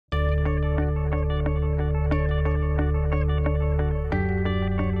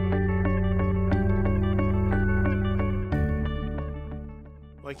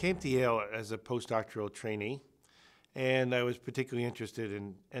I came to Yale as a postdoctoral trainee, and I was particularly interested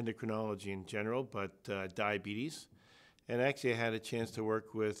in endocrinology in general, but diabetes. And actually, I had a chance to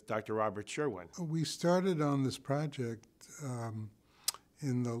work with Dr. Robert Sherwin. We started on this project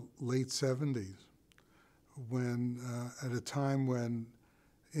in the late 70s, when at a time when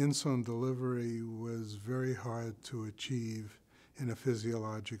insulin delivery was very hard to achieve in a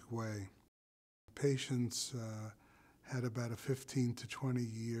physiologic way. Patients had about a 15 to 20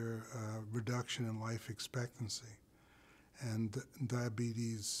 year reduction in life expectancy, and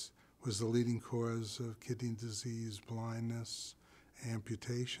diabetes was the leading cause of kidney disease, blindness,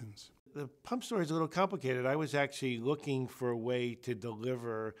 amputations. The pump story is a little complicated. I was actually looking for a way to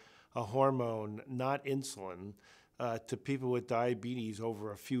deliver a hormone, not insulin, to people with diabetes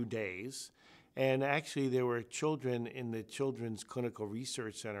over a few days. And actually, there were children in the Children's Clinical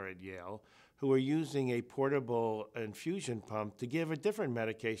Research Center at Yale who were using a portable infusion pump to give a different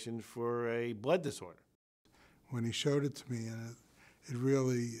medication for a blood disorder. When he showed it to me, and it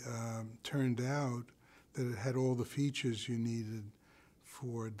really turned out that it had all the features you needed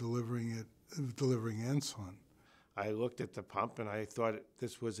for delivering insulin. I looked at the pump and I thought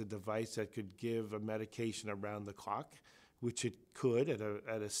this was a device that could give a medication around the clock, which it could at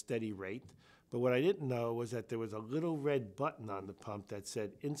a steady rate. But what I didn't know was that there was a little red button on the pump that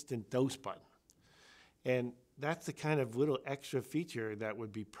said instant dose button. And that's the kind of little extra feature that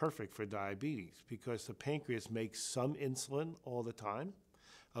would be perfect for diabetes, because the pancreas makes some insulin all the time,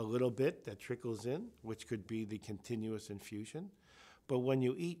 a little bit that trickles in, which could be the continuous infusion. But when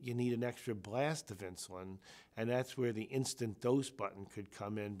you eat, you need an extra blast of insulin, and that's where the instant dose button could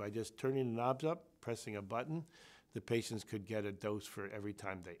come in. By just turning the knobs up, pressing a button, the patients could get a dose for every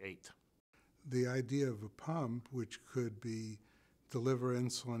time they ate. The idea of a pump, which could deliver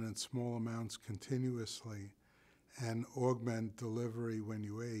insulin in small amounts continuously and augment delivery when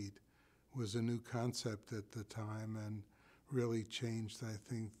you ate, was a new concept at the time and really changed, I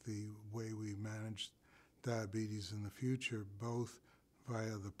think, the way we manage diabetes in the future, both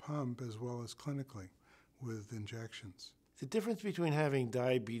via the pump as well as clinically with injections. The difference between having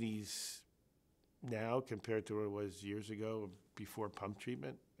diabetes now compared to what it was years ago before pump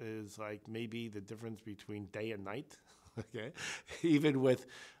treatment is like maybe the difference between day and night. Okay, even with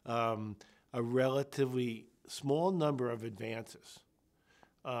a relatively small number of advances,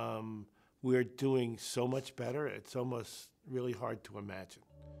 we're doing so much better. It's almost really hard to imagine.